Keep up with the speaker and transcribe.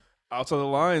Outside the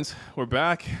lines, we're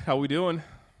back. How we doing?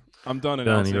 I'm done Doing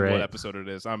announcing what great. episode it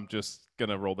is. I'm just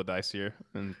gonna roll the dice here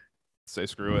and say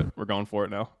screw it. We're going for it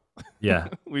now. Yeah,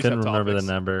 We just couldn't have remember the topics.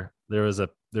 number. There was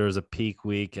a peak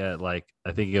week at like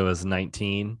I think it was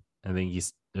 19. I think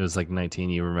it was like 19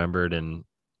 you remembered and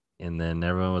then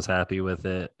everyone was happy with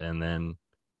it and then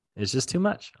it's just too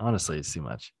much. Honestly, it's too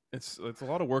much. It's a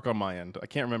lot of work on my end. I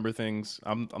can't remember things.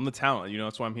 I'm the talent.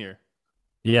 That's why I'm here.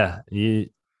 Yeah,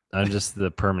 I'm just the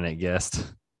permanent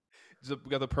guest. So we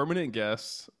got the permanent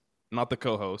guest, not the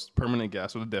co-host. Permanent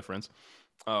guest with a difference.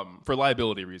 For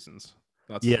liability reasons.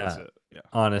 That's Yeah, it. Yeah.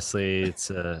 honestly,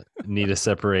 it's need to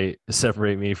separate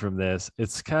me from this.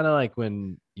 It's kind of like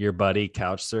when your buddy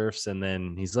couch surfs and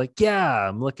then he's like, "Yeah,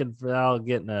 I'm looking for I'll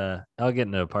get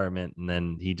an apartment," and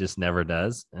then he just never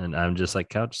does. And I'm just like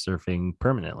couch surfing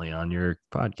permanently on your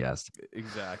podcast.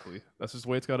 Exactly. That's just the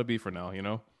way it's got to be for now.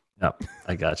 Yep,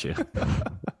 I got you.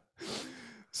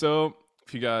 So,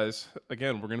 if you guys,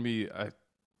 again, we're going to be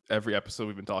every episode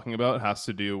we've been talking about has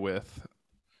to do with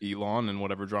Elon and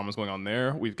whatever drama's going on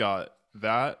there. We've got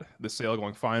the sale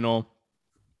going final.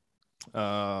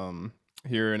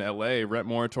 Here in LA, rent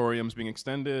moratoriums being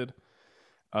extended.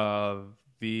 Uh,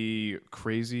 the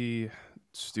crazy,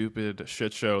 stupid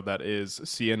shit show that is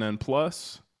CNN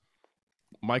Plus.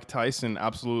 Mike Tyson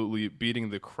absolutely beating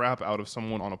the crap out of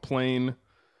someone on a plane.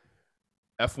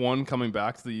 F1 coming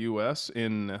back to the US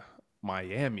in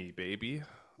Miami, baby.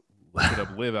 Look it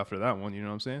up, live after that one. You know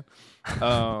what I'm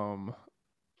saying?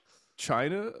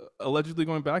 China allegedly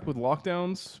going back with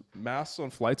lockdowns. Masks on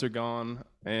flights are gone,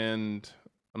 and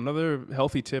another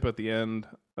healthy tip at the end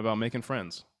about making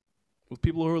friends with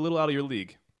people who are a little out of your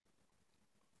league.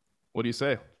 What do you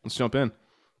say? Let's jump in.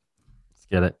 Let's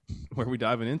get it. Where are we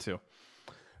diving into?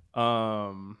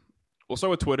 We'll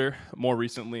start with Twitter. More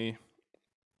recently,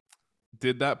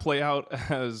 did that play out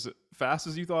as fast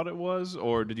as you thought it was,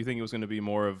 or did you think it was going to be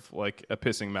more of like a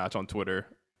pissing match on Twitter,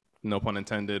 no pun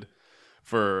intended,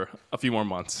 for a few more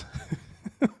months?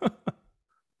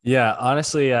 Yeah,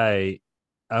 honestly, I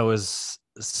was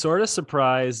sort of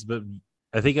surprised, but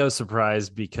I think I was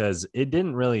surprised because it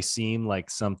didn't really seem like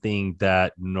something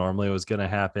that normally was going to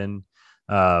happen.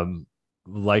 Um,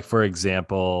 like for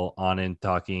example, on in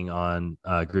talking on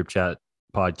group chat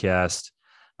podcast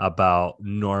about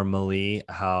normally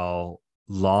how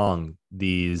long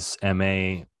these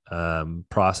MA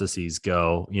processes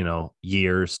go,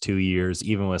 years, 2 years,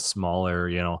 even with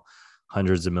smaller,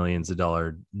 hundreds of millions of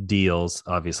dollar deals.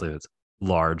 Obviously, it's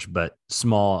large, but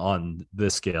small on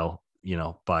this scale,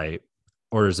 by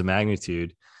orders of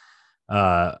magnitude.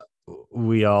 Uh,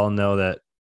 we all know that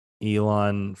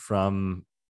Elon from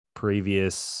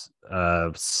previous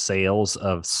sales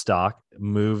of stock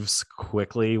moves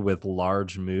quickly with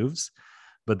large moves,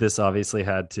 but this obviously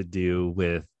had to do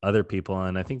with other people.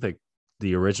 And I think that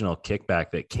the original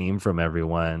kickback that came from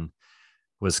everyone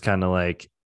was kind of like,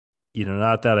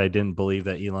 not that I didn't believe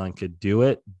that Elon could do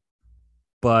it,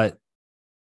 but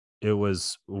it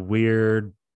was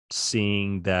weird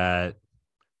seeing that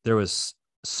there was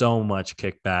so much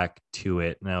kickback to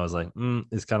it. And I was like,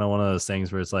 it's kind of one of those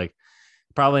things where it's like,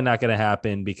 probably not going to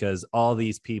happen because all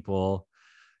these people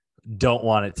don't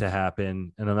want it to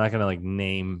happen. And I'm not going to like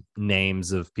name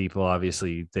names of people.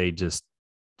 Obviously, they just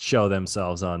show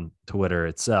themselves on Twitter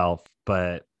itself,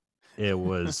 but it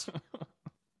was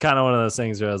kind of one of those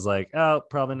things where I was like, oh,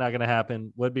 probably not going to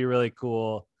happen. Would be really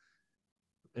cool,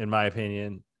 in my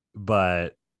opinion.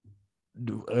 But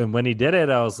when he did it,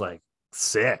 I was like,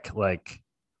 sick. Like,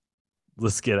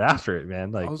 let's get after it,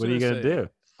 man. I Like, was what are gonna you going to say, do?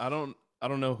 I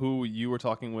don't know who you were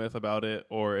talking with about it,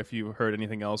 or if you heard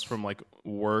anything else from like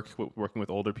working with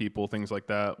older people, things like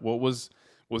that. Was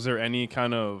there any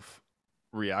kind of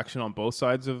reaction on both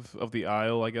sides of the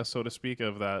aisle, I guess, so to speak,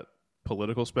 of that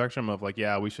political spectrum of like,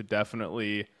 yeah, we should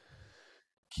definitely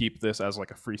keep this as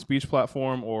like a free speech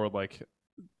platform, or like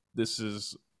this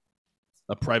is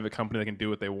a private company that can do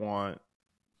what they want.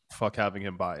 Fuck having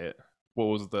him buy it. What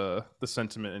was the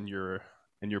sentiment in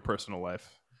your personal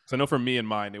life? Because I know for me and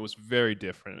mine, it was very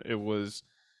different. It was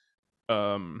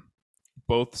um,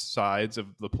 both sides of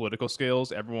the political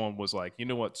scales. Everyone was like, you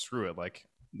know what, screw it. Like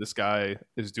this guy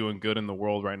is doing good in the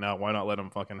world right now. Why not let him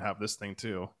fucking have this thing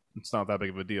too? It's not that big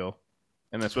of a deal.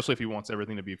 And especially if he wants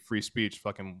everything to be free speech,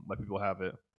 fucking let people have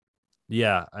it.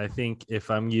 Yeah, I think if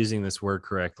I'm using this word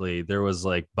correctly, there was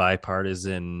like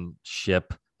bipartisanship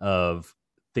of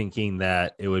thinking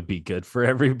that it would be good for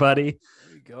everybody.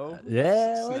 There you go.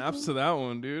 Yeah, like Snaps to that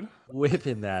one, dude.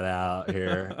 whipping that out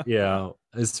here.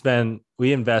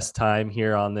 We invest time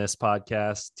here on this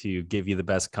podcast to give you the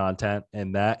best content,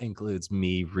 and that includes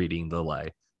me reading the lie.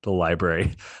 the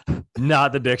library,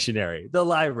 not the dictionary, the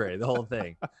library, the whole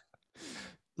thing.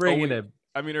 Bringing it.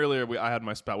 I mean, earlier I had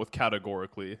my spat with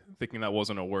categorically, thinking that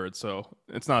wasn't a word. So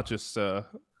it's not just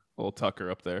little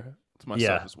Tucker up there. It's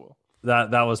myself as well.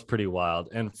 That was pretty wild.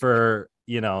 And for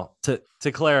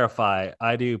to clarify,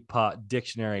 I do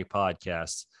dictionary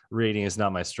podcasts. Reading is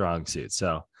not my strong suit.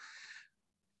 So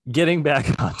getting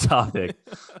back on topic,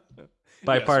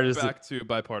 bipartisan. Back to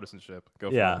bipartisanship.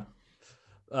 Go for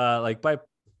it. Like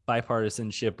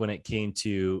bipartisanship when it came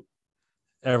to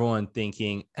everyone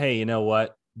thinking, hey, you know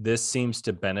what? This seems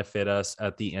to benefit us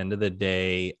at the end of the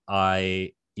day.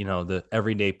 The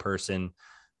everyday person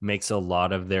makes a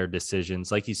lot of their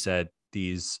decisions. Like you said,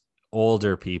 these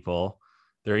older people,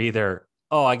 they're either,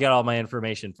 oh, I get all my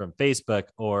information from Facebook,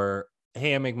 or,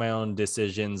 hey, I make my own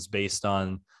decisions based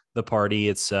on the party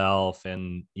itself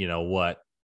and,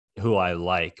 who I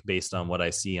like based on what I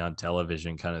see on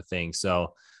television kind of thing.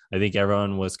 So I think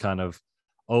everyone was kind of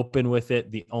open with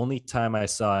it. The only time I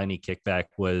saw any kickback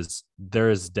was there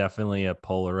is definitely a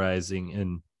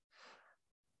polarizing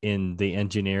in the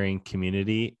engineering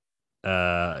community,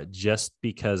 just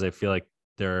because I feel like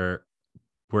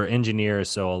we're engineers.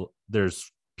 So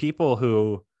there's people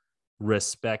who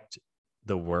respect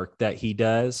the work that he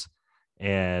does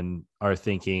and are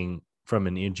thinking from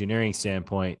an engineering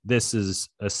standpoint, this is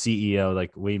a CEO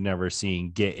like we've never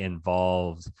seen get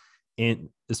involved in,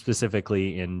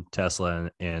 specifically in Tesla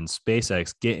and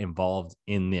SpaceX, get involved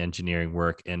in the engineering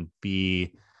work and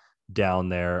be down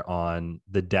there on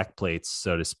the deck plates,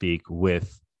 so to speak,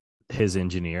 with his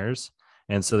engineers.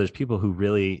 And so there's people who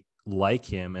really like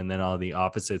him. And then on the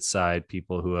opposite side,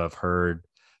 people who have heard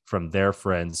from their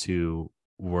friends who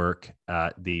work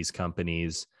at these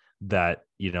companies that,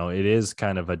 it is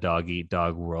kind of a dog eat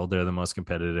dog world. They're the most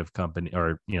competitive company,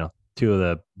 or, two of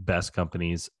the best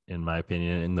companies, in my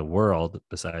opinion, in the world,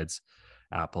 besides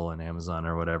Apple and Amazon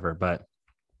or whatever. But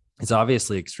it's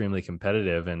obviously extremely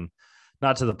competitive, and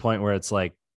not to the point where it's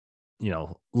like,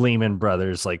 Lehman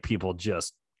Brothers, like people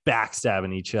just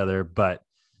backstabbing each other, but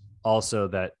also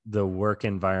that the work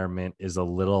environment is a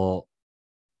little,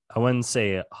 I wouldn't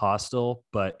say hostile,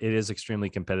 but it is extremely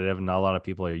competitive, and not a lot of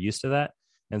people are used to that.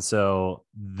 And so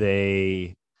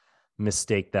they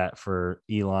mistake that for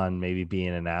Elon maybe being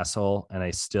an asshole. And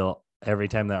I still, every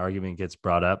time that argument gets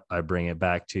brought up, I bring it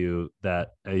back to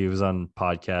that he was on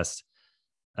podcast.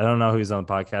 I don't know who he's on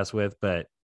the podcast with, but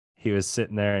he was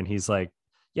sitting there and he's like,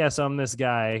 yeah, so I'm this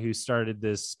guy who started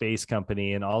this space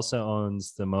company and also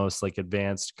owns the most like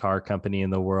advanced car company in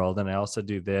the world. And I also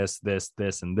do this,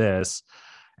 and this.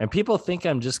 And people think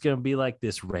I'm just going to be like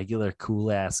this regular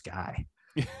cool ass guy.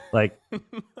 Like,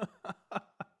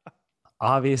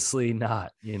 obviously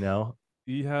not,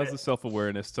 He has the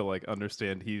self-awareness to like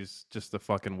understand he's just a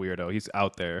fucking weirdo. He's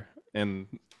out there, and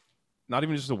not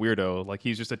even just a weirdo. Like,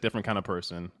 he's just a different kind of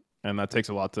person. And that takes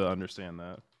a lot to understand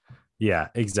that. Yeah,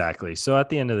 exactly. So at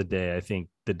the end of the day, I think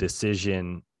the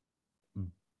decision,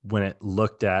 when it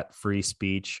looked at free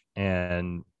speech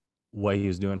and what he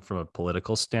was doing from a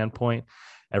political standpoint,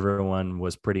 everyone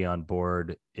was pretty on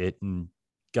board. It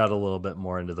got a little bit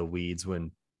more into the weeds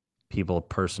when people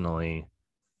personally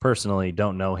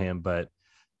don't know him, but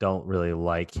don't really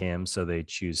like him. So they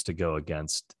choose to go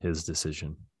against his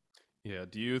decision. Yeah.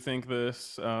 Do you think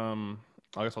this, I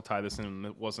guess I'll tie this in.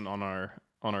 It wasn't on our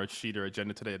sheet or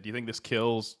agenda today. Do you think this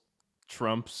kills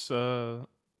Trump's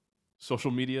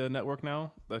social media network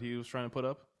now that he was trying to put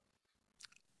up?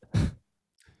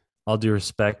 All due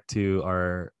respect to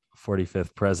our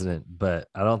 45th president, but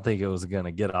I don't think it was going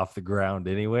to get off the ground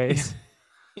anyways.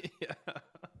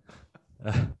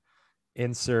 Yeah.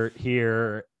 Insert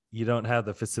here, you don't have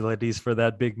the facilities for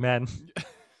that, big man.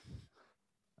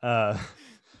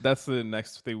 That's the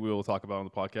next thing we will talk about on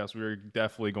the podcast. We're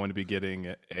definitely going to be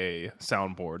getting a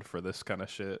soundboard for this kind of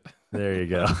shit. There you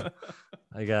go.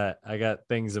 I got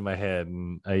things in my head,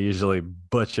 and I usually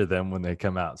butcher them when they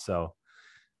come out. So,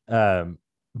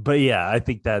 but yeah, I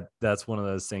think that's one of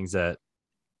those things that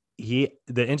the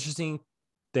interesting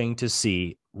thing to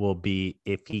see will be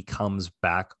if he comes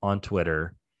back on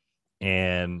Twitter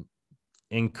and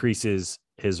increases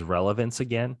his relevance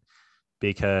again,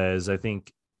 because I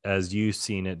think, as you've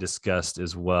seen it discussed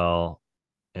as well,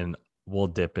 and we'll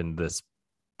dip in this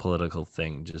political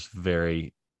thing just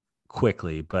very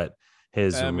quickly, but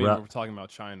we're talking about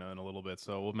China in a little bit,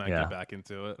 so we'll get back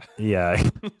into it. Yeah.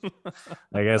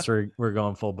 I guess we're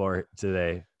going full bore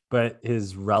today, but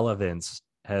his relevance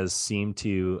has seemed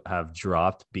to have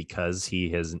dropped because he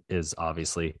is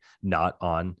obviously not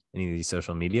on any of these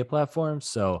social media platforms.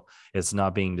 So it's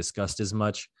not being discussed as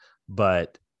much,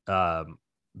 but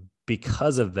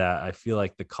because of that, I feel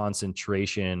like the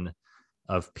concentration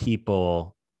of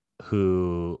people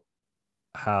who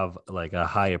have like a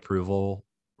high approval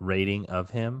rating of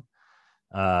him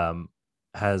um,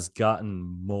 has gotten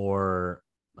more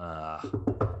uh,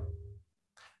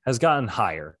 has gotten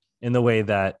higher in the way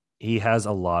that he has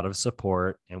a lot of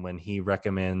support, and when he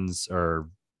recommends or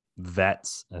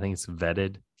vets, I think it's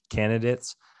vetted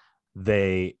candidates,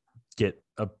 they get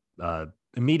a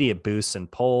immediate boosts in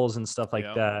polls and stuff like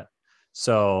Yeah. that.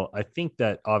 So I think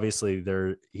that obviously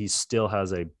there he still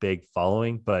has a big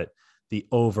following, but the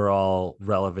overall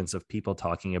relevance of people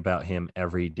talking about him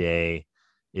every day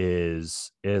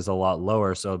is a lot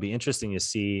lower. So it'll be interesting to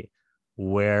see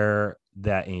where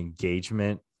that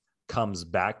engagement comes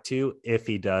back to if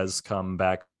he does come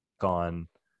back on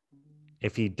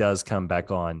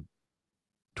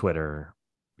Twitter,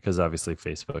 because obviously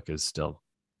Facebook is still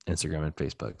Instagram and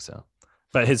Facebook. So,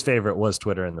 but his favorite was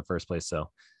Twitter in the first place. So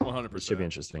it should be 100%.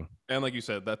 interesting. And like you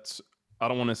said, that's I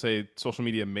don't want to say social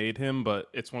media made him, but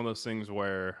it's one of those things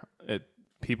where it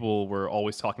people were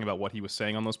always talking about what he was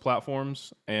saying on those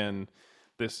platforms, and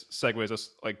this segues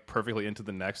us like perfectly into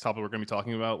the next topic we're going to be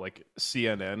talking about, like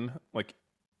CNN. Like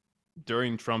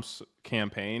during Trump's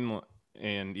campaign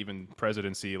and even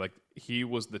presidency, like he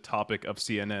was the topic of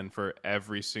CNN for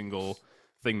every single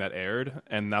thing that aired,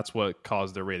 and that's what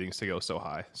caused their ratings to go so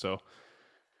high. So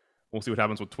we'll see what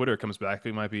happens when Twitter comes back.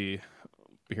 We might be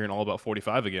hearing all about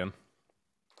 45 again.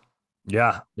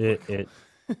 Yeah,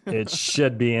 it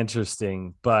should be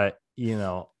interesting, but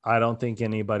I don't think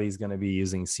anybody's going to be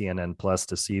using CNN Plus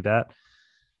to see that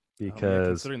Yeah, because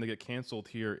considering they get canceled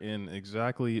here in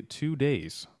exactly 2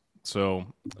 days. So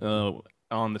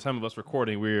on the time of us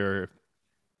recording, we're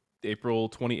April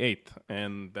 28th,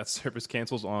 and that service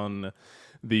cancels on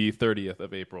the 30th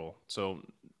of April. So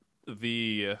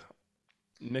the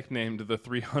nicknamed the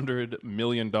 $300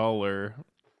 million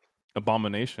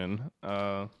abomination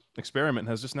experiment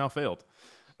has just now failed.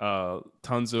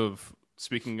 Tons of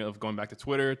Speaking of going back to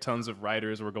Twitter, tons of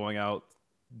writers were going out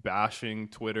bashing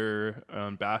Twitter,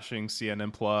 bashing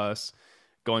CNN Plus,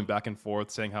 going back and forth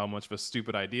saying how much of a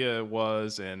stupid idea it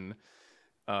was, and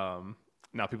um,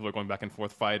 now people are going back and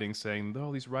forth fighting, saying,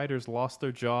 "Oh, these writers lost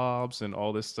their jobs and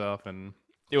all this stuff," and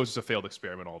it was just a failed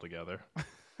experiment altogether.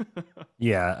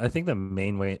 yeah, I think the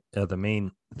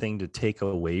main thing to take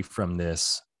away from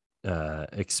this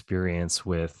experience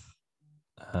with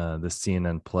the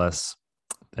CNN Plus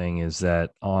thing is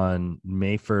that on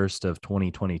May 1st of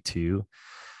 2022,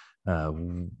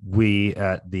 we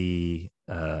at the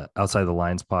Outside the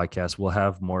Lines podcast will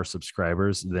have more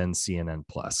subscribers than CNN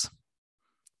Plus.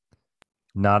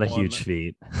 Not a huge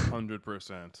feat.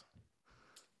 100%.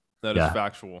 That is Yeah,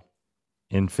 factual.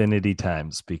 infinity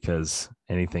times, because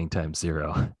anything times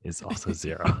zero is also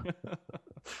zero.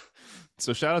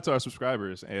 So shout out to our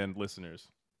subscribers and listeners.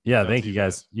 Yeah, Shout out thank to you you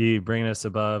guys. guys. You bringing us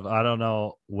above. I don't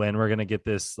know when we're gonna get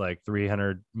this like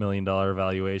 $300 million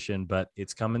valuation, but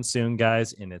it's coming soon,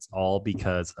 guys, and it's all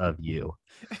because of you.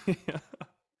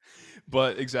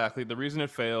 But exactly the reason it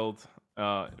failed,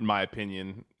 in my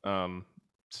opinion,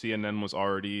 CNN was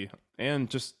already, and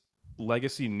just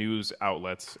legacy news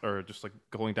outlets are just like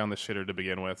going down the shitter to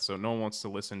begin with. So no one wants to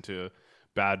listen to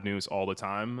bad news all the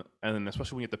time, and then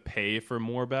especially when you have to pay for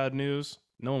more bad news,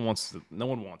 no one wants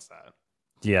that.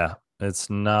 Yeah, it's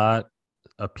not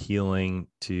appealing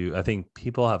to. I think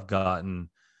people have gotten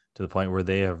to the point where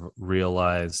they have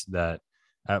realized that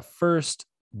at first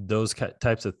those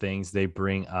types of things they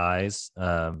bring eyes.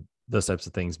 Those types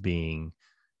of things being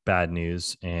bad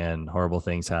news and horrible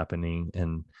things happening,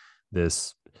 and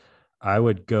this I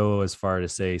would go as far to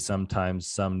say sometimes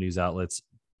some news outlets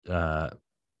uh,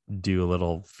 do a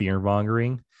little fear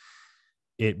mongering.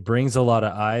 It brings a lot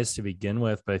of eyes to begin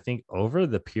with, but I think over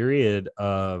the period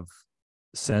of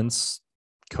since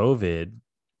COVID,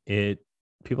 it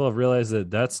people have realized that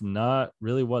that's not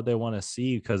really what they want to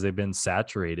see because they've been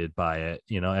saturated by it.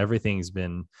 Everything's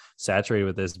been saturated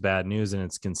with this bad news and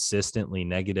it's consistently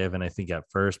negative. And I think at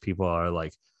first people are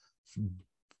like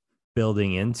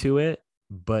building into it,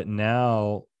 but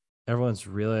now everyone's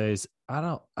realized I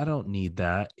don't need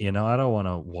that. I don't want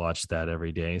to watch that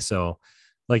every day. So,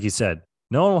 like you said,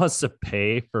 no one wants to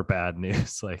pay for bad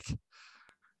news. Like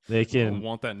they I don't can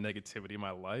want that negativity in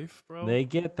my life, bro. they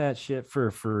get that shit for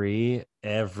free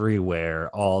everywhere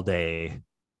all day,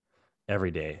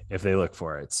 every day if they look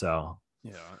for it. So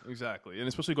Yeah, exactly. And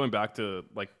especially going back to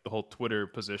like the whole Twitter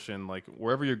position, like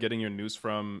wherever you're getting your news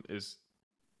from is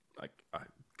like,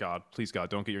 God, please God,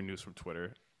 don't get your news from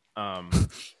Twitter. Um,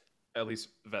 at least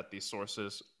vet these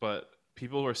sources. But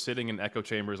people who are sitting in echo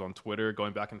chambers on Twitter,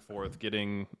 going back and forth,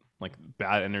 getting like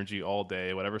bad energy all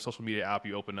day. Whatever social media app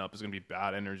you open up is going to be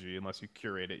bad energy unless you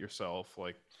curate it yourself.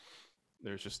 Like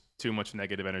There's just too much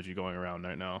negative energy going around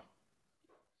right now.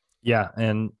 Yeah,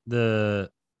 and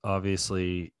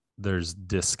obviously there's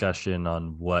discussion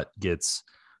on what gets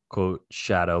quote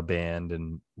shadow banned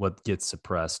and what gets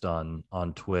suppressed on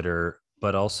Twitter,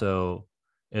 but also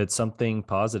it's something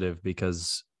positive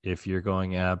because if you're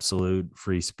going absolute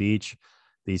free speech,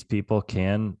 these people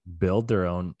can build their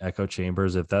own echo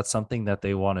chambers. If that's something that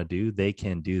they want to do, they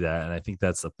can do that. And I think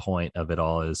that's the point of it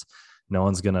all is no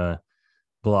one's going to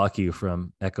block you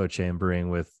from echo chambering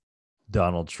with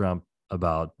Donald Trump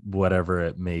about whatever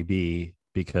it may be,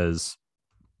 because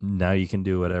now you can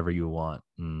do whatever you want.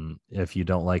 And if you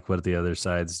don't like what the other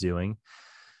side's doing,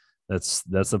 that's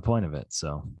the point of it.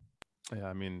 So Yeah,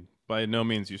 I mean, by no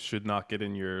means you should not get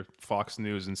in your Fox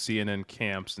News and CNN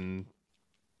camps and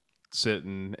sit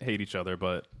and hate each other,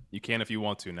 but you can if you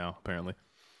want to now, apparently.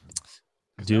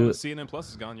 Because now that CNN Plus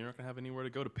is gone, you're not gonna have anywhere to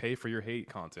go to pay for your hate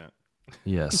content.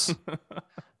 Yes.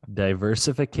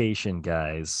 Diversification,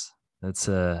 guys. That's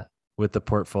with the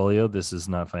portfolio. This is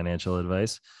not financial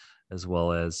advice, as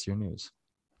well as your news.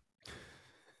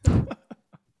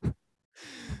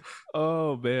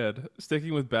 Oh man,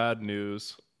 sticking with bad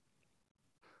news.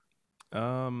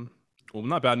 Well,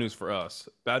 not bad news for us.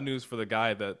 Bad news for the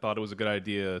guy that thought it was a good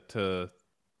idea to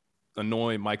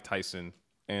annoy Mike Tyson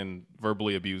and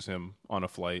verbally abuse him on a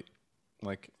flight.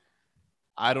 Like,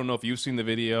 I don't know if you've seen the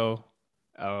video.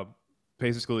 Uh,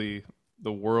 Basically,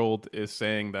 the world is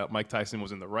saying that Mike Tyson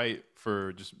was in the right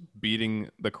for just beating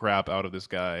the crap out of this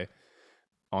guy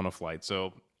on a flight. So,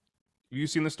 have you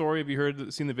seen the story? Have you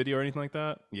seen the video or anything like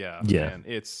that? Yeah, man,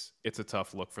 it's a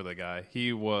tough look for the guy.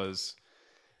 He was,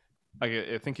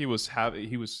 I think he was kind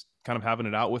of having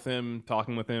it out with him,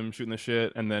 talking with him, shooting the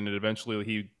shit, and then eventually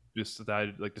he just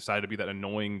decided to be that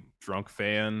annoying drunk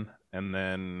fan, and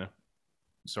then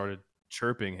started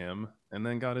chirping him, and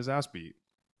then got his ass beat.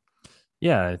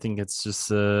 Yeah, I think it's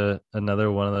just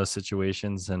another one of those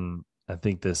situations. And I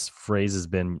think this phrase has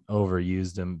been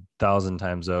overused 1,000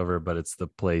 times over, but it's the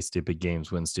play stupid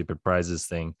games, win stupid prizes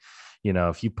thing. You know,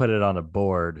 if you put it on a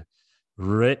board,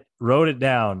 wrote it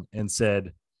down and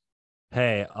said,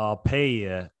 hey, I'll pay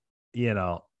you,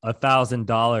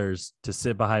 $1,000 to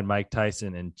sit behind Mike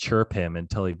Tyson and chirp him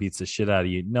until he beats the shit out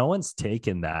of you. No one's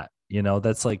taking that.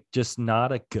 That's like just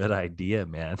not a good idea,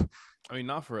 man. I mean,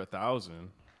 not for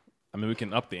 1,000. I mean, we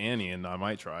can up the ante and I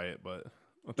might try it, but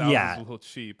 1,000 is a little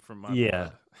cheap from my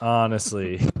blood.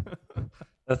 Honestly,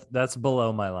 that's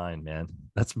below my line, man.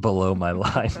 That's below my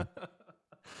line.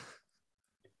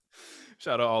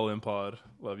 Shout out All In Pod.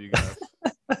 Love you guys.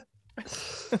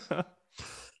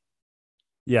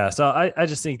 Yeah, so I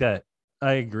just think that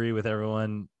I agree with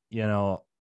everyone.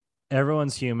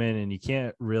 Everyone's human, and you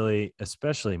can't really,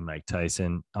 especially Mike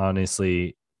Tyson,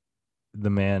 honestly, the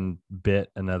man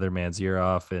bit another man's ear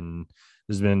off, and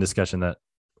there's been a discussion that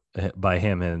by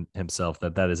him and himself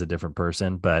that is a different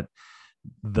person. But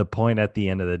the point at the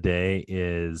end of the day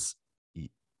is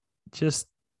just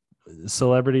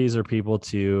celebrities are people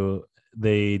too.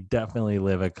 They definitely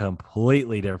live a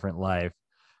completely different life.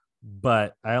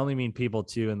 But I only mean people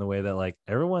too in the way that like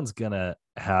everyone's gonna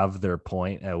have their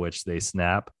point at which they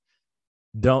snap.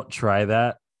 Don't try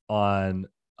that on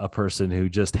a person who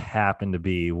just happened to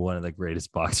be one of the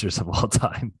greatest boxers of all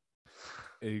time.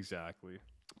 Exactly.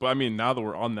 But I mean, now that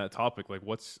we're on that topic, like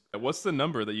what's the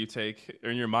number that you take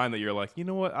in your mind that you're like, you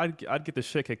know what, I'd get the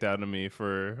shit kicked out of me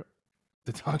for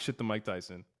to talk shit to Mike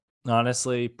Tyson?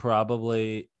 Honestly,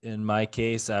 probably in my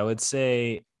case, I would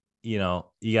say, you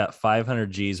got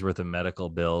 500 G's worth of medical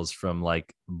bills from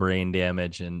like brain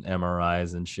damage and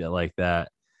MRIs and shit like that.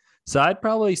 So I'd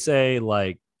probably say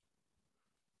like,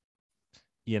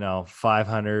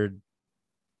 500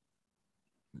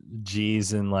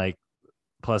 G's and like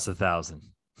plus 1,000.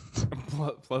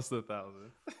 Plus the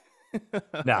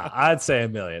 1,000. Nah, I'd say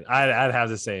 1,000,000. I'd have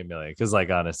to say 1,000,000 because, like,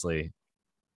 honestly,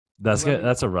 that's good.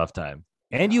 That's a rough time.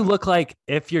 And you look like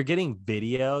if you're getting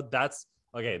video, that's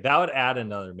okay. That would add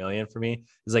another 1,000,000 for me.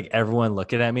 It's like everyone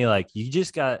looking at me like you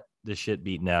just got the shit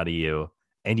beaten out of you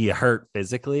and you hurt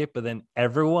physically, but then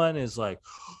everyone is like,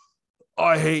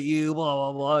 I hate you, blah,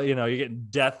 blah, blah. You're getting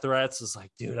death threats. It's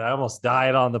like, dude, I almost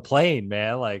died on the plane,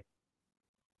 man. Like,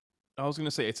 I was going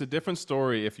to say, it's a different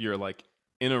story if you're like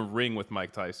in a ring with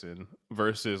Mike Tyson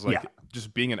versus like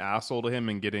just being an asshole to him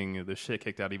and getting the shit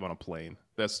kicked out of you on a plane.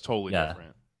 That's totally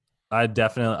different.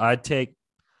 I'd take,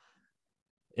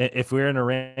 if we were in a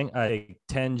ring, I'd take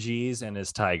 10 G's and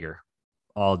his tiger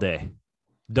all day.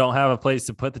 Don't have a place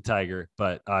to put the tiger,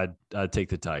 but I'd take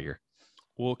the tiger.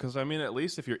 Well, because I mean, at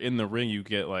least if you're in the ring, you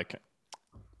get like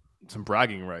some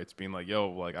bragging rights, being like, "Yo,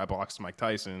 like I boxed Mike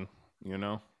Tyson,"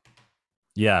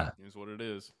 Yeah, here's what it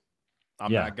is.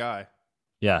 I'm that guy.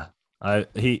 Yeah.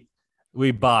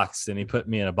 We boxed and he put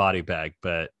me in a body bag,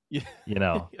 but Yeah. you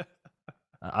know,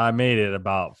 I made it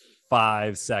about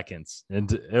 5 seconds. And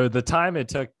the time it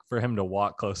took for him to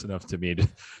walk close enough to me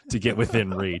to get within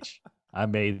reach, I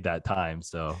made that time.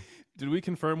 So Did we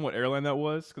confirm what airline that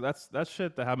was? Because that's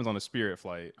shit that happens on a Spirit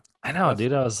flight. I know, That's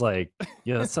dude. I was like,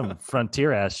 yeah, that's some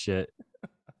frontier ass shit.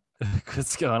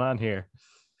 What's going on here?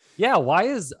 Yeah, why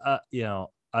is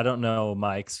I don't know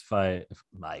Mike's fight.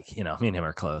 Mike, me and him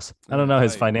are close. I don't know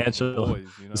his tight financial boys,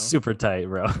 you know. super tight,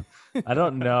 bro. I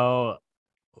don't know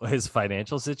his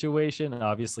financial situation.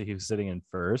 Obviously, he was sitting in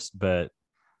first, but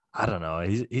I don't know.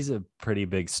 He's a pretty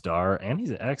big star, and he's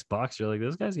an ex boxer. Like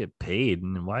those guys get paid,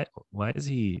 and why is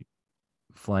he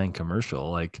flying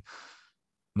commercial? Like,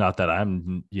 not that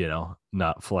I'm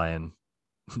not flying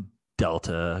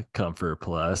Delta Comfort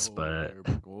Plus,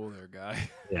 but Go there, guy.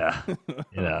 yeah,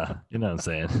 you know what I'm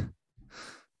saying.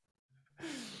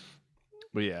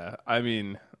 But yeah, I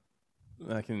mean,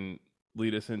 that can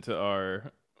lead us into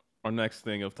our next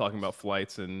thing of talking about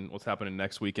flights and what's happening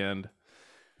next weekend.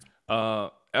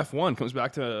 F1 comes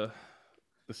back to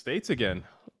the States again.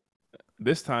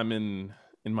 This time in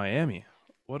Miami.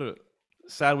 What a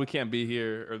sad we can't be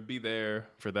here or be there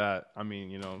for that. I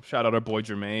mean, shout out our boy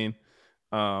Jermaine,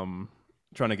 um,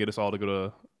 trying to get us all to go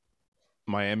to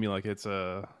Miami like it's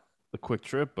a quick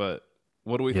trip. But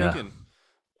what are we Yeah. thinking?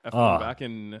 F1 Oh, back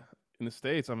in the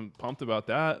States. I'm pumped about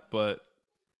that. But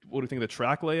what do you think of the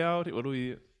track layout? What do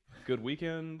we? Good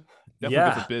weekend. Definitely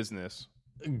good yeah. for business.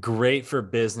 Great for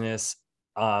business.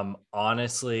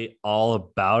 Honestly, all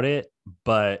about it.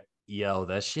 But yo,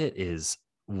 that shit is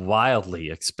wildly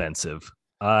expensive.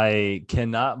 I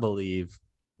cannot believe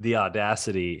the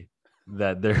audacity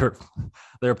that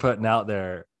they're putting out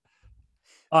there.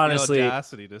 The Honestly,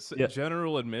 audacity to yeah,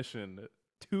 general admission,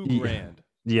 two yeah, grand,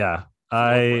 yeah.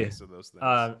 floor price of those things.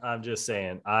 I'm just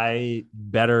saying, I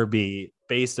better be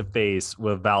face to face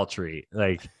with Valtteri.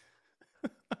 Like,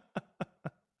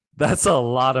 that's a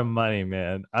lot of money,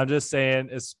 man. I'm just saying,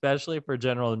 especially for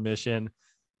general admission.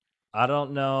 I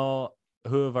don't know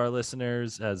who of our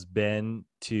listeners has been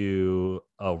to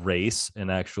a race, an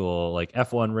actual like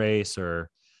F1 race or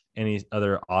any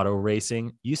other auto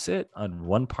racing. You sit on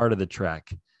one part of the track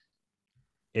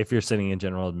if you're sitting in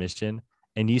general admission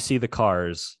and you see the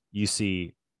cars, you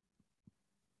see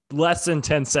less than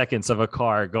 10 seconds of a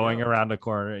car going Yep. around a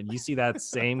corner, and you see that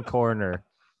same corner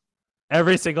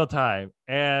every single time.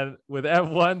 And with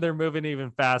F1, they're moving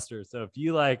even faster. So if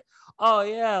you like, oh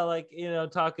yeah, like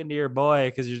talking to your boy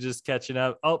because you're just catching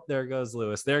up. Oh, there goes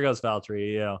Lewis. There goes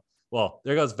Valtteri. Well,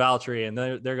 there goes Valtteri, and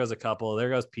there goes a couple. There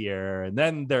goes Pierre, and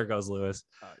then there goes Lewis.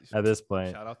 At this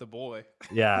point, Shout out the boy.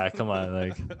 yeah, come on,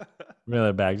 like reel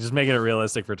it back. Just making it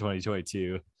realistic for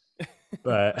 2022.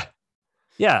 But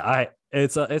yeah,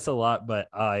 it's a lot. But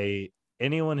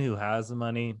anyone who has the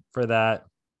money for that,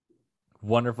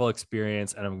 wonderful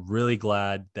experience, and I'm really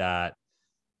glad that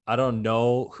I don't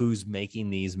know who's making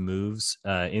these moves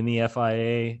in the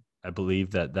FIA. I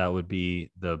believe that would be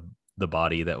the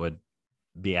body that would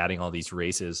be adding all these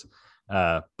races,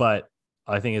 but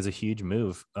I think it's a huge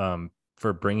move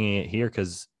for bringing it here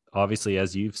because obviously,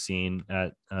 as you've seen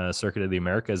at Circuit of the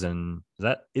Americas, and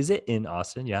is it in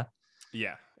Austin? Yeah,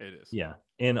 Yeah, it is. yeah,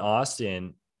 in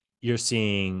Austin, you're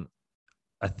seeing.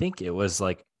 I think it was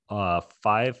like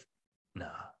five. No,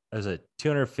 there's a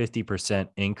 250%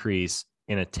 increase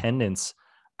in attendance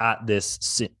at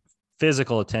this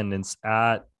physical attendance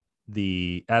at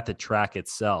the track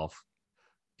itself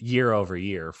year over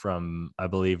year from I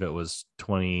believe it was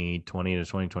 2020 to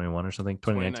 2021 or something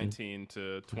 2019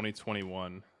 to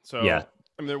 2021. So yeah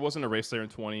I mean, there wasn't a race there in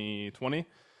 2020,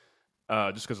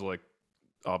 just because of like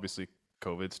obviously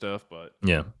COVID stuff. But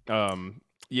yeah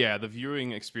yeah, the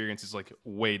viewing experience is like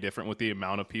way different with the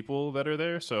amount of people that are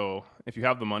there. So if you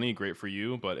have the money, great for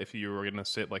you. But if you were gonna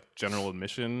sit like general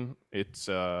admission, it's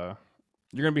you're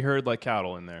gonna be heard like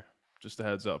cattle in there. Just a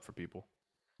heads up for people.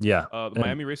 yeah The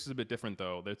Miami race is a bit different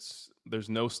though. There's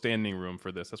no standing room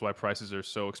for this. That's why prices are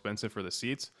so expensive for the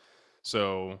seats.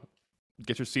 So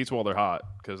get your seats while they're hot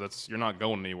because you're not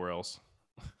going anywhere else.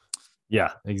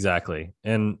 yeah exactly,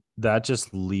 and that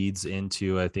just leads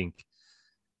into I think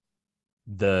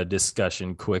the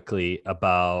discussion quickly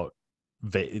about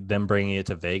them bringing it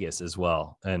to Vegas as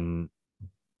well and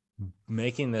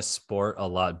making this sport a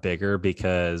lot bigger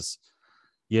because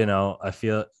I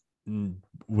feel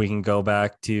we can go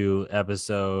back to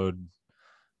episode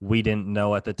we didn't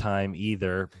know at the time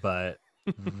either, but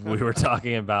we were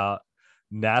talking about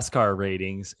NASCAR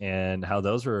ratings and how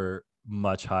those were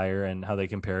much higher and how they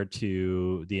compared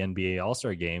to the NBA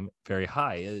All-Star game very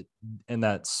high. And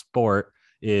that sport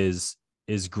is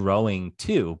is growing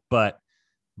too. But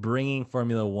bringing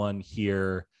Formula One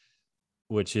here,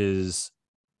 which is,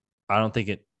 I don't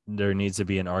think there needs to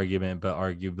be an argument, but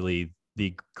arguably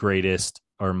the greatest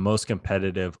or most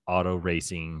competitive auto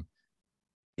racing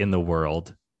in the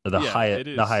world, Yeah, it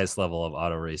the is highest level of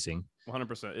auto racing.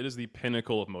 100%. It is the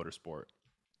pinnacle of motorsport.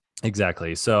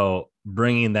 Exactly. So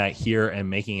bringing that here and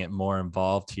making it more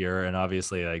involved here, and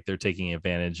obviously like they're taking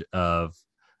advantage of,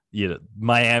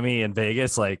 Miami and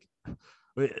Vegas, like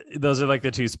those are like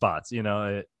the two spots,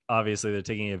 obviously they're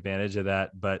taking advantage of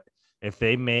that. But if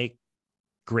they make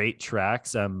great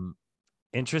tracks, I'm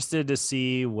interested to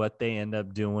see what they end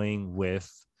up doing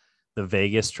with the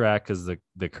Vegas track, because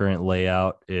the current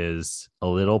layout is a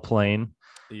little plain.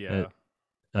 Yeah.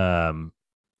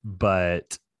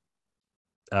 But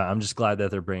I'm just glad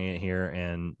that they're bringing it here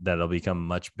and that it'll become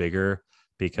much bigger,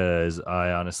 because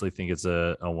I honestly think it's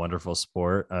a wonderful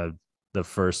sport.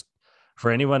 For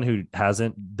anyone who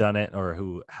hasn't done it or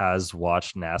who has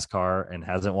watched NASCAR and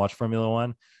hasn't watched Formula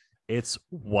One, it's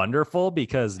wonderful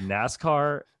because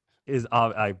NASCAR is,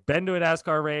 I've been to a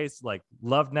NASCAR race, like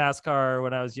loved NASCAR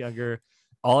when I was younger.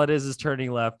 All it is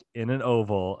turning left in an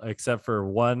oval, except for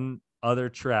one other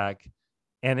track.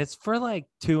 And it's for like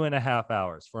 2.5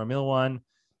 hours. Formula One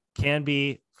can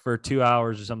be for 2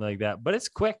 hours or something like that, but it's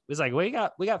quick. It's like, we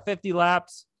got 50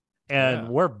 laps and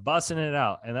we're bussing it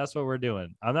out. And that's what we're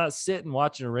doing. I'm not sitting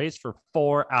watching a race for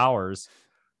 4 hours.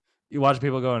 You watch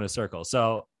people go in a circle.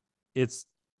 So it's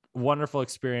wonderful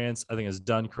experience. I think it's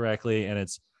done correctly, and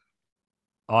it's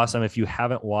awesome. If you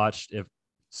haven't watched, if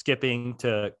skipping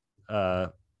to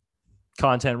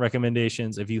content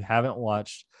recommendations, if you haven't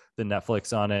watched the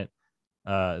Netflix on it,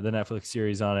 the Netflix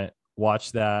series on it,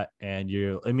 watch that and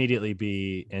you'll immediately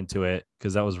be into it,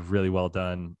 because that was really well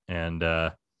done. And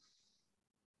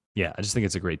yeah, I just think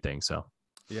it's a great thing. So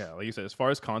yeah, like you said, as far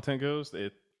as content goes,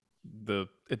 it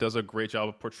does a great job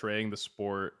of portraying the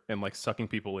sport and like sucking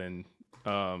people in.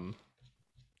 I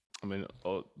mean,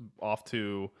 off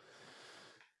to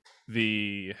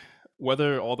the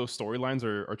whether all those storylines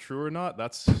are true or not,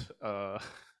 that's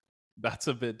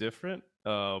a bit different.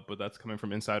 But that's coming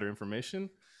from insider information.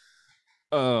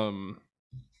 But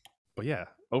yeah,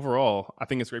 overall, I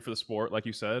think it's great for the sport, like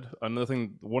you said. One of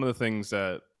the things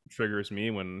that triggers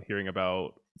me when hearing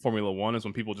about Formula One is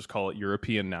when people just call it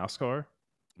European NASCAR.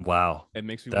 Wow, it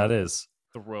makes me that want is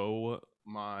to throw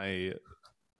my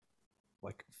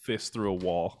like fist through a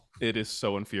wall. It is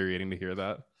so infuriating to hear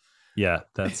that. Yeah,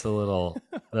 that's a little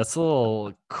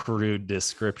crude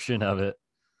description of it.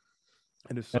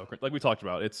 It is so like we talked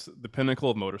about. It's the pinnacle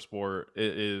of motorsport.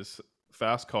 It is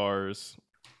fast cars.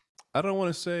 I don't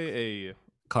want to say a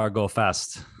car go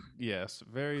fast. Yes,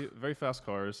 very very fast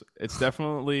cars. It's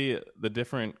definitely the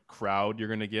different crowd you're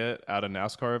going to get at a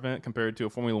NASCAR event compared to a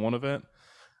Formula One event.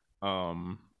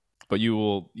 But you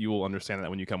will understand that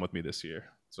when you come with me this year.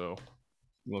 So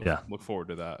look forward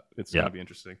to that. It's going to be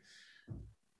interesting.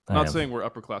 I'm not saying we're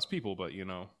upper class people, but I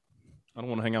don't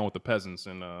want to hang out with the peasants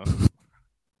and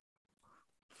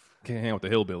can't hang out with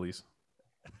the hillbillies.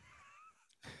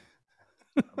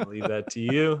 I'll leave that to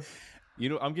you.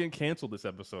 I'm getting canceled this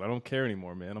episode. I don't care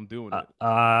anymore, man. I'm doing it.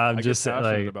 I'm just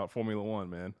passionate about Formula One,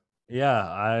 man.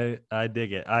 Yeah, I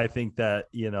dig it. I think that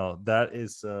that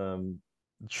is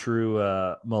true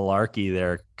malarkey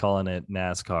there, calling it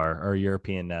NASCAR or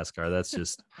European NASCAR.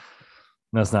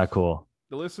 That's not cool.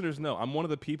 The listeners know I'm one of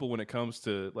the people when it comes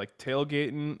to like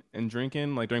tailgating and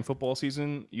drinking, like during football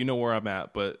season. You know where I'm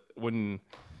at, but when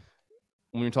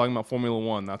you're talking about Formula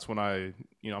One, that's when I'm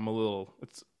a little.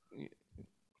 It's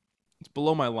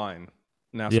below my line.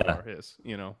 NASCAR is,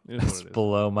 it is what it is.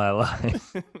 Below my line.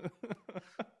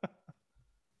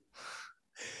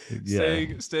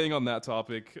 Staying on that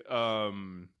topic,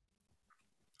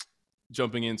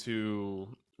 jumping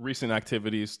into recent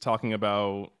activities, talking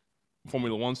about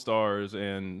Formula One stars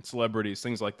and celebrities,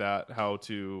 things like that, how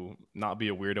to not be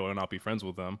a weirdo and not be friends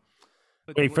with them.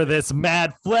 Wait for this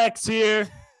mad flex here.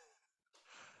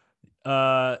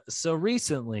 So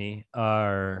recently,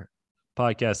 our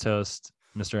podcast host,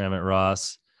 Mr. Emmett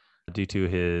Ross, due to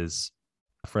his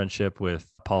friendship with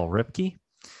Paul Ripke,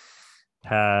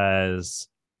 has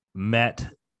met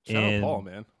Shout out Paul,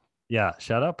 man. Yeah,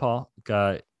 shout out Paul.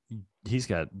 He's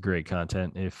got great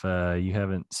content. If you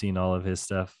haven't seen all of his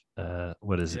stuff,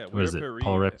 what is it? What is it?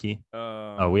 Paul Ripke.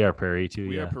 We Are Prairie too.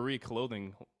 We Are Prairie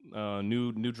clothing.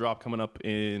 New drop coming up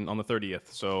on the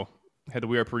 30th. So head to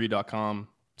weareprairie.com,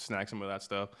 snag some of that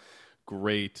stuff.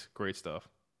 Great stuff.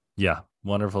 Yeah,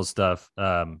 wonderful stuff.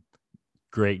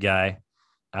 Great guy.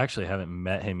 I actually haven't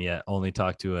met him yet. Only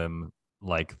talked to him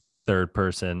like third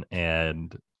person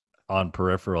and on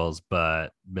peripherals,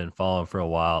 but been following for a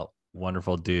while.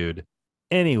 wonderful dude.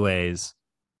 Anyways,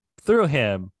 through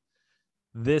him,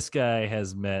 this guy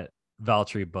has met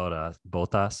Valtteri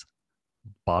Bottas,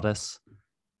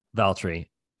 Valtteri,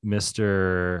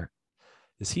 Mr.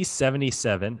 Is he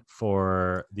 77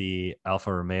 for the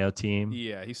Alfa Romeo team?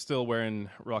 Yeah, he's still wearing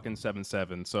rocking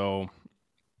 7-7. So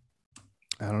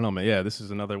I don't know, man. Yeah, this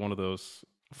is another one of those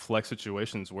flex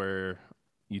situations where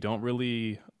you don't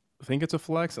really think it's a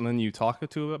flex, and then you talk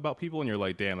to about people, and you're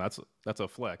like, damn, that's a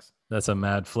flex. That's a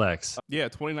mad flex. Yeah,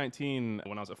 2019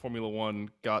 when I was at Formula One,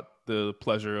 got the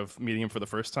pleasure of meeting him for the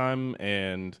first time,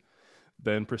 and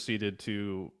then proceeded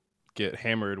to get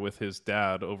hammered with his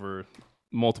dad over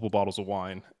multiple bottles of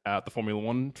wine at the Formula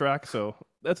One track. So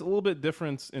that's a little bit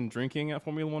different in drinking at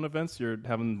Formula One events. You're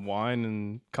having wine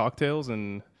and cocktails,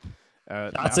 and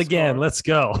at Shots NASCAR, again. Let's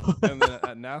go. and then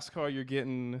at NASCAR, you're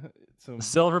getting some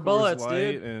Silver Coors bullets,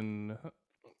 Light dude.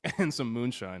 and some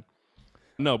moonshine.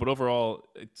 No, but overall,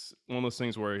 it's one of those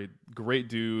things where great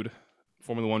dude.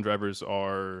 Formula One drivers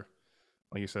are,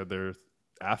 like you said, they're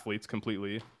athletes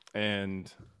completely.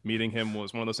 And meeting him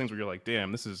was one of those things where you're like,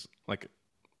 damn, this is like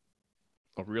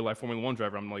a real life Formula One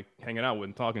driver I'm like hanging out with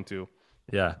and talking to.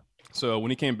 Yeah. So when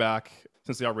he came back,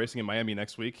 since they are racing in Miami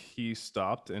next week, he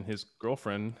stopped, and his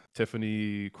girlfriend,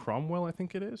 Tiffany Cromwell, I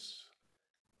think it is,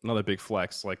 another big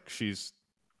flex. Like, she's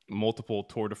multiple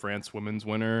Tour de France women's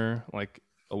winner, like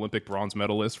Olympic bronze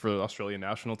medalist for the Australian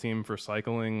national team for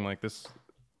cycling. Like, this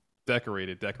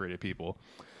decorated people.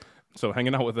 So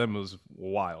hanging out with them was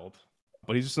wild.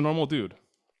 But he's just a normal dude.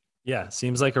 Yeah.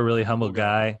 Seems like a really humble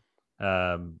guy.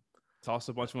 Tossed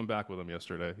a bunch of them back with him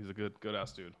yesterday. He's a good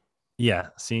ass dude. Yeah.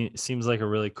 Seems like a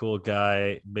really cool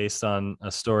guy based on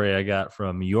a story I got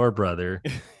from your brother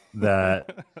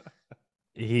that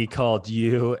he called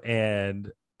you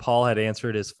and Paul had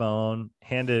answered his phone,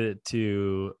 handed it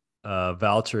to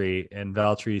Valtteri, and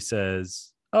Valtteri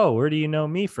says, "Oh, where do you know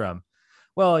me from?"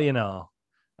 Well,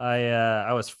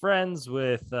 I was friends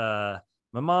with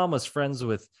my mom was friends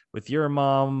with your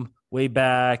mom way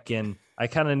back, and I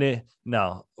kind of knew.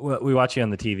 No, we watch you on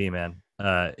the TV, man.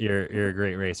 You're a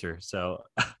great racer. So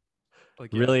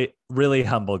Like, yeah. really, really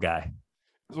humble guy.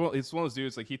 It's one of those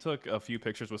dudes. Like, he took a few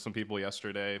pictures with some people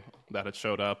yesterday that had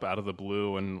showed up out of the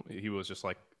blue, and he was just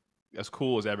like as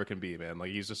cool as ever can be, man. Like,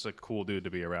 he's just a cool dude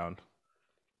to be around.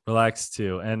 Relax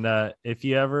too. And if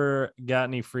you ever got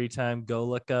any free time, go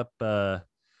look up.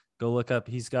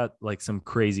 He's got like some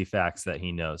crazy facts that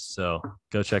he knows. So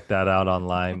go check that out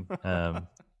online.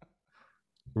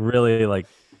 Really like,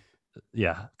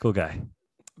 yeah, cool guy.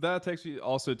 That takes you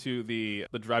also to the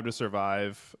Drive to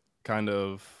Survive kind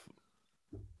of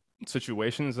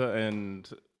situations and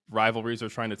rivalries they're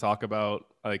trying to talk about,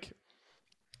 like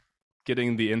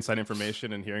getting the inside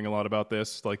information and hearing a lot about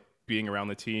this, like being around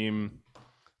the team.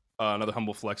 Another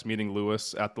humble flex, meeting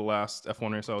Lewis at the last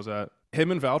F1 race I was at.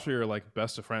 Him and Valtteri are like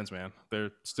best of friends, man.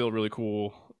 They're still really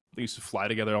cool. They used to fly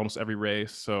together almost every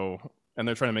race. So, and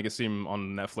they're trying to make it seem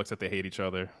on Netflix that they hate each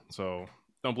other. So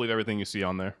don't believe everything you see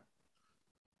on there.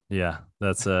 Yeah,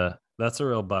 that's a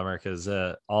real bummer because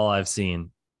all I've seen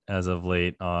as of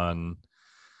late on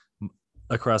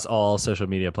across all social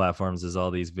media platforms is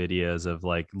all these videos of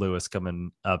like Lewis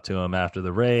coming up to him after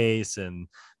the race and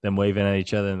them waving at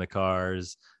each other in the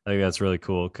cars. I think that's really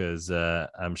cool because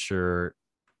I'm sure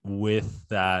with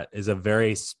that is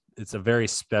it's a very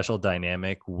special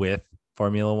dynamic with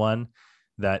Formula One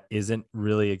that isn't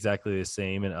really exactly the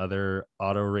same in other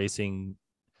auto racing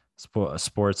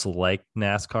sports like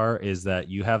NASCAR. Is that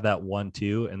you have that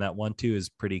 1-2, and that 1-2 is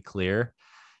pretty clear.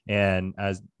 And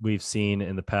as we've seen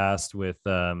in the past with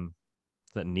that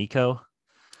Nico,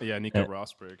 Yeah, Nico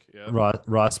Rosberg. Yeah,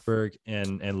 Rosberg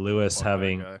and Lewis fuck that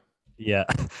having guy. yeah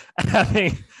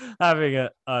having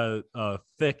a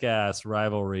thick ass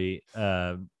rivalry,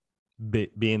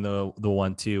 being the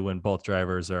 1-2 when both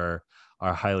drivers are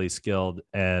highly skilled,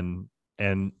 and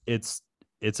it's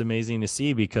amazing to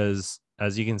see because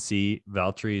as you can see,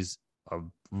 Valtteri's a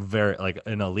very like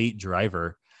an elite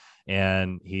driver,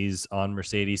 and he's on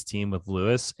Mercedes team with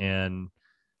Lewis, and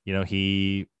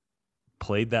he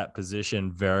played that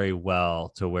position very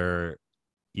well to where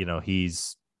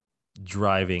he's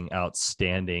driving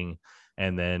outstanding,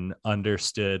 and then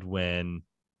understood when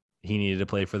he needed to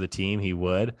play for the team he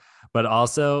would, but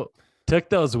also took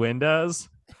those windows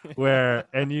where,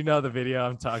 and the video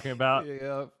I'm talking about,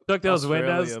 Yeah, took those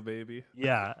windows, Australia, baby.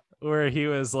 yeah, where he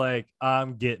was like,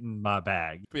 I'm getting my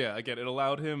bag. But yeah, again, it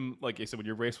allowed him, like I said, when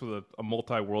you're raced with a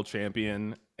multi-world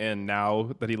champion, and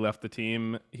now that he left the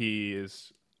team, he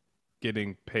is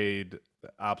getting paid the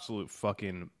absolute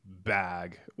fucking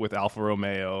bag with Alfa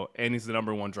Romeo, and he's the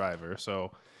number one driver.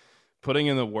 So putting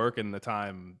in the work and the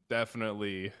time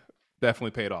definitely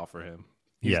definitely paid off for him.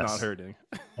 He's not Yes. hurting.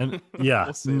 And yeah,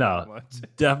 We'll say that no, much.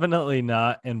 definitely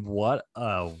not. And what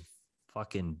a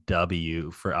fucking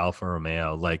W for Alfa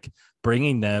Romeo. Like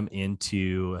bringing them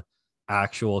into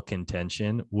actual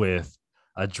contention with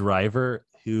a driver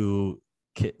who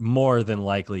more than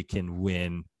likely can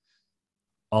win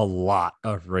a lot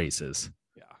of races.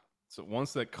 Yeah. So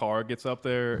once that car gets up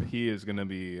there, he is going to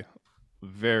be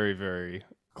very, very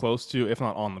close to, if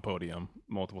not on the podium,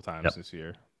 multiple times Yep. this year.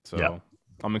 Yep. So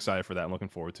I'm excited for that and looking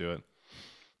forward to it.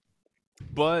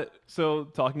 But so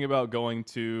talking about going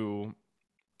to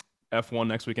F1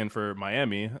 next weekend for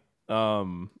Miami,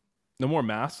 no more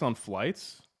masks on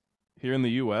flights here in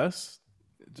the US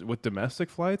with domestic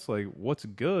flights. Like, what's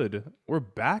good? We're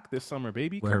back this summer,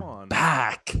 baby. We're Come on.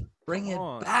 back. Bring Come it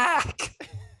on. back.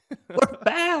 We're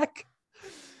back.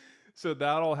 So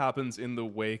that all happens in the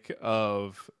wake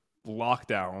of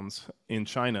lockdowns in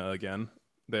China again.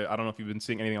 I don't know if you've been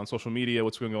seeing anything on social media,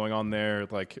 what's been going on there.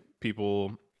 Like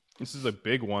people, this is a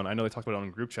big one. I know they talked about it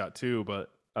on group chat too, but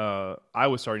I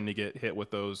was starting to get hit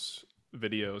with those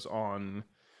videos on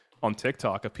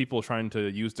TikTok of people trying to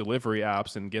use delivery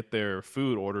apps and get their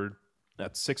food ordered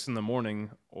at 6 in the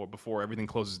morning or before everything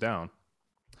closes down.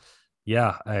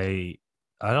 Yeah, I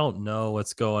don't know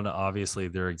what's going on. Obviously,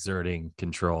 they're exerting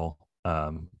control,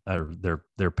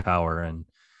 their power and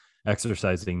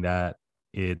exercising that.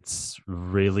 It's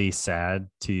really sad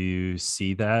to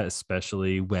see that,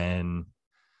 especially when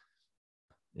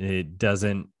it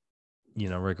doesn't,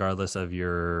 regardless of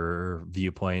your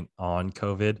viewpoint on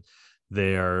COVID,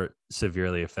 they are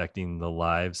severely affecting the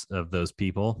lives of those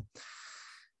people.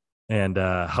 And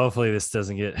hopefully this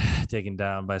doesn't get taken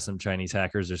down by some Chinese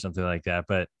hackers or something like that.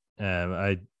 But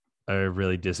I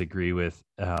really disagree with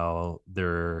how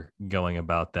they're going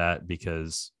about that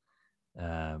because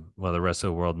while the rest of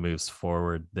the world moves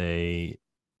forward, they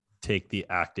take the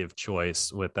active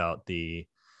choice without the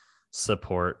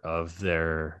support of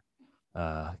their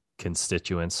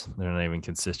constituents. They're not even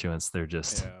constituents; they're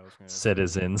just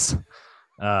citizens.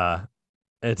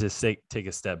 And to take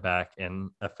a step back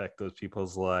and affect those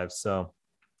people's lives. So,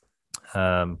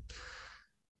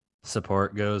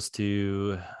 support goes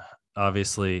to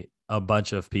obviously a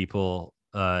bunch of people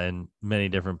in many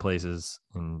different places,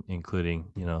 including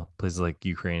places like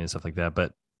Ukraine and stuff like that.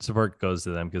 But support goes to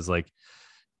them because, like,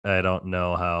 I don't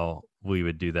know how we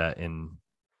would do that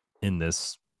in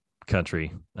this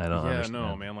country. I don't understand.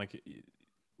 No, man. Like,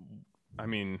 I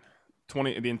mean,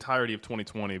 the entirety of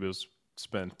 2020 was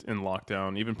spent in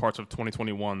lockdown, even parts of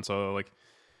 2021. So, like,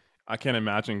 I can't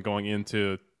imagine going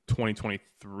into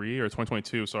 2023 or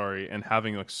 2022, sorry, and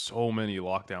having like so many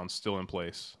lockdowns still in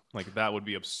place. Like, that would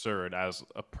be absurd as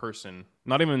a person.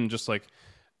 Not even just like,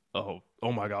 oh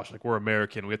my gosh, like we're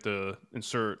American, we have to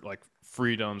insert like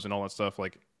freedoms and all that stuff.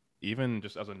 Like, even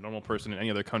just as a normal person in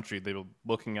any other country, they were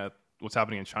looking at what's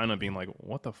happening in China, being like,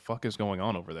 what the fuck is going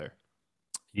on over there?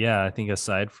 Yeah, I think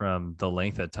aside from the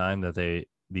length of time that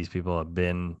these people have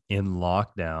been in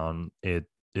lockdown,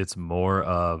 it's more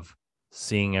of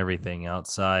seeing everything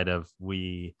outside of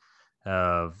we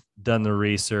have done the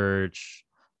research,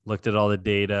 looked at all the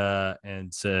data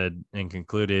and said and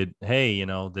concluded, hey,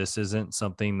 this isn't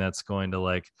something that's going to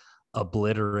like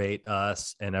obliterate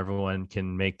us and everyone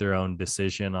can make their own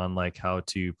decision on like how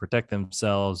to protect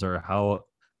themselves or how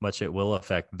much it will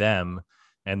affect them.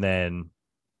 And then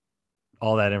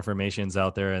all that information's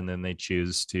out there and then they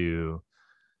choose to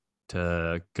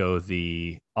go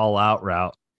the all out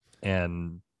route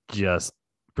and just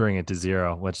bring it to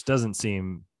zero, which doesn't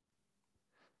seem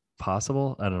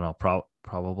possible. I don't know,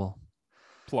 probable,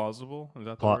 Plausible, is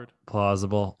that the word?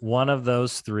 plausible. One of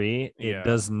those three. It Yeah.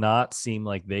 does not seem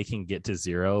like they can get to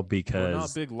zero because we're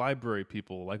not big library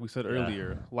people, like we said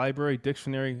earlier. Yeah. Library,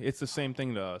 dictionary, it's the same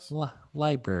thing to us.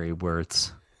 Library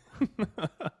words.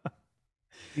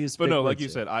 But no, like you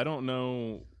said, I don't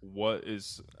know what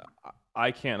is.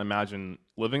 I can't imagine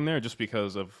living there just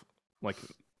because of like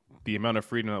the amount of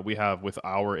freedom that we have with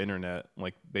our internet.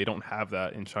 Like, they don't have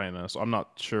that in China, so I'm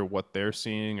not sure what they're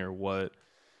seeing or what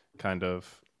kind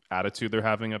of attitude they're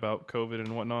having about COVID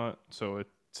and whatnot. So it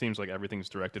seems like everything's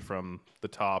directed from the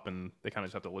top, and they kind of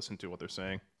just have to listen to what they're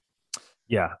saying.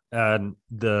 Yeah, and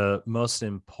the most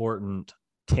important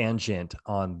tangent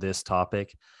on this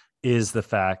topic is the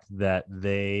fact that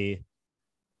they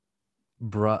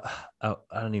brought I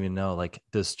don't even know, like,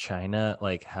 does China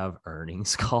like have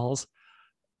earnings calls?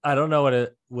 I don't know what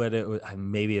it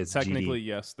maybe it's technically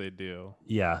yes, they do.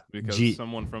 Yeah, because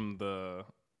someone from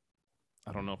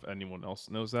I don't know if anyone else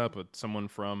knows that, but someone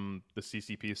from the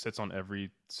CCP sits on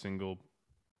every single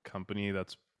company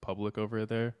that's public over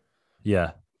there.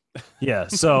 Yeah. Yeah.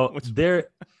 So Which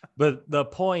but the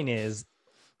point is,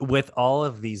 with all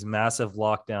of these massive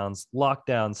lockdowns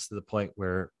to the point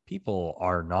where people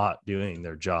are not doing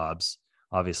their jobs,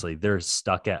 obviously they're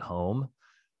stuck at home,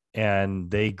 and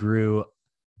they grew,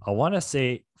 I want to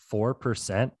say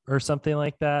 4% or something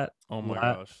like that. oh my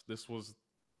La- gosh, this was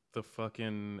the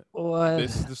fucking. What?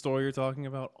 This is the story you're talking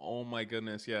about. Oh my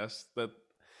goodness, yes. That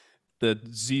the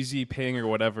ZZ Ping or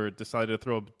whatever decided to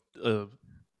throw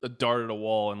a dart at a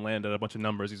wall and land at a bunch of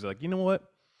numbers. He's like, you know what?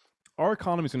 Our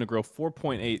economy is going to grow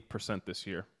 4.8% this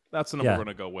year. That's the number we're Yeah. going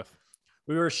to go with.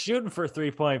 We were shooting for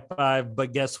 3.5,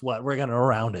 but guess what? We're going to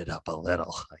round it up a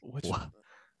little. Like, Which what?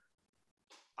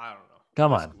 I don't know.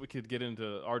 Come on. We could get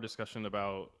into our discussion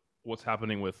about what's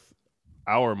happening with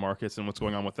our markets and what's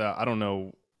going on with that. I don't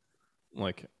know,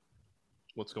 like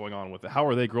what's going on with it. How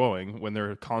are they growing when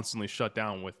they're constantly shut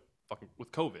down with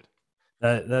COVID?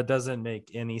 That doesn't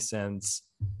make any sense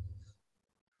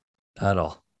at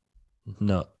all.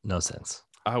 No sense.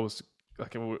 I was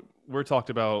like, we're talked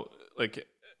about like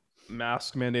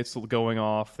mask mandates going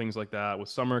off, things like that. With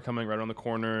summer coming right around the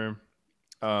corner,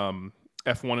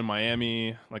 F1 in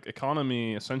Miami, like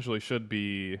economy essentially should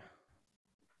be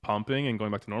pumping and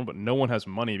going back to normal, but no one has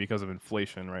money because of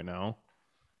inflation right now.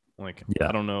 Like I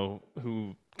Yeah. don't know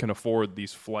who can afford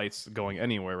these flights going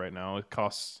anywhere right now. It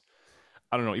costs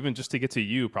I don't know, even just to get to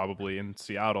you probably in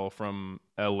Seattle from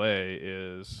LA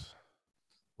is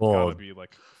gotta Well, be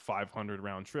like 500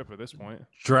 round trip at this point.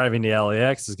 driving the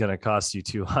LAX is going to cost you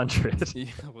 200. Yeah,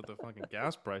 with the fucking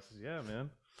gas prices. Yeah, man.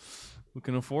 Who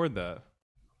can afford that?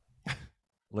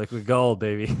 Liquid gold,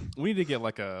 baby. We need to get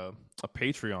like a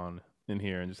Patreon in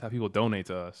here and just have people donate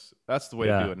to us. That's the way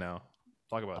to do Yeah. it now.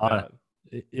 Talk about Uh,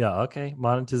 that. yeah. Okay.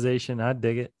 Monetization. I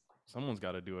dig it. Someone's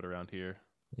got to do it around here.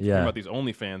 Hearing Yeah. about these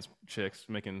OnlyFans chicks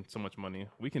making so much money.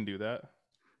 We can do that.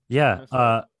 Yeah. That's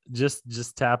up.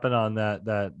 Just tapping on that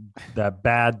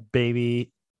bad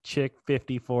baby chick,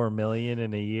 54 million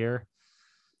in a year.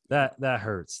 That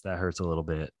hurts. That hurts a little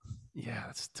bit. Yeah,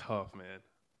 that's tough, man.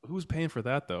 Who's paying for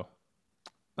that though?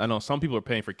 I know some people are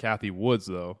paying for Kathy Woods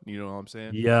though. You know what I'm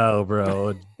saying? Yo,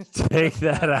 bro, take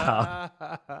that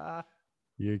out.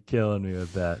 You're killing me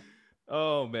with that.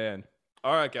 Oh man.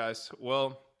 All right, guys.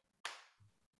 Well,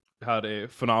 had a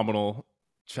phenomenal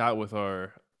chat with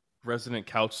our resident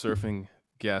couch surfing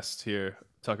guest here,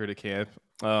 Tucker DeCamp.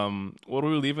 What are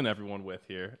we leaving everyone with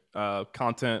here?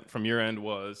 Content from your end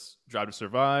was Drive to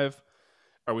Survive.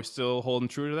 Are we still holding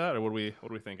true to that, or what are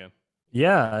we thinking?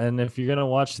 Yeah, and if you're gonna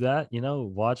watch that,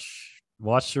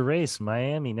 watch the race,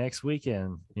 Miami next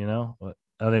weekend. I think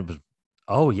it was.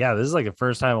 Oh yeah, this is like the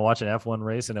first time I'm watching F1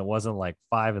 race, and it wasn't like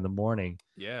 5 in the morning,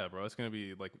 Yeah, bro, it's gonna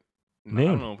be like I don't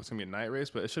noon. know if it's gonna be a night race,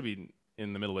 but it should be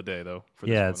in the middle of the day though for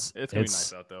this Yeah, one. it's It's gonna be nice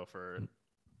it's out though for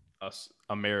us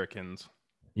Americans.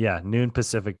 yeah, noon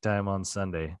Pacific time on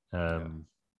Sunday. Yeah.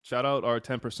 Shout out our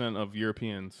 10% of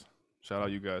Europeans. Shout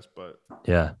out you guys, but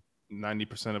Yeah.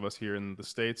 90% of us here in the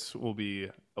States will be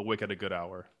awake at a good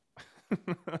hour.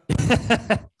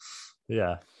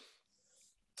 Yeah.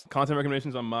 Content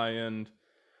recommendations on my end.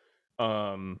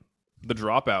 The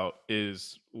Dropout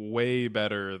is way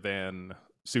better than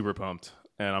Super Pumped,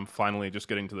 and I'm finally just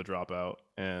getting to The Dropout,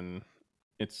 and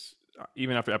it's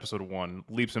even after episode 1,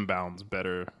 leaps and bounds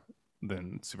better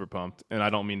than Super Pumped. And I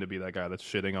don't mean to be that guy that's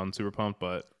shitting on Super Pumped,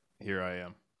 but here I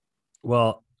am.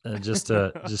 Well, just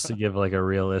to give like a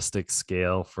realistic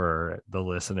scale for the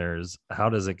listeners, how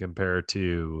does it compare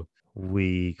to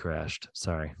We Crashed?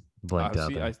 Sorry, blanked out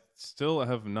See, there. I still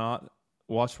have not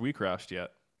watched We Crashed yet.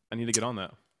 I need to get on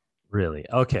that. Really?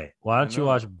 Okay. Why I don't you know.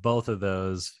 watch both of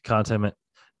those content,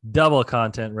 double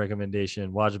content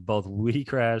recommendation? Watch both We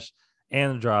Crash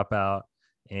and Dropout,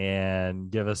 and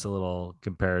give us a little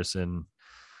comparison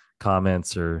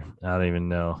comments, or I don't even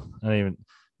know. I don't even.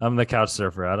 I'm the couch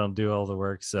surfer. I don't do all the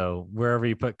work. So wherever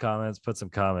you put comments, put some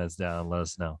comments down. Let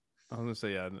us know. I was gonna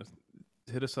say, yeah,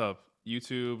 hit us up,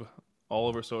 YouTube, all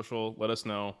over social. Let us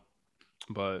know.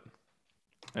 But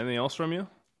anything else from you?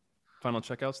 Final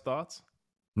checkouts, thoughts?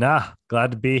 Nah,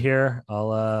 glad to be here.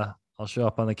 I'll show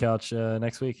up on the couch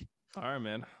next week. All right,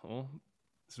 man. Well,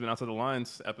 this has been Outside the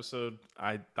Lines episode.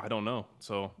 I don't know.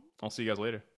 So I'll see you guys later.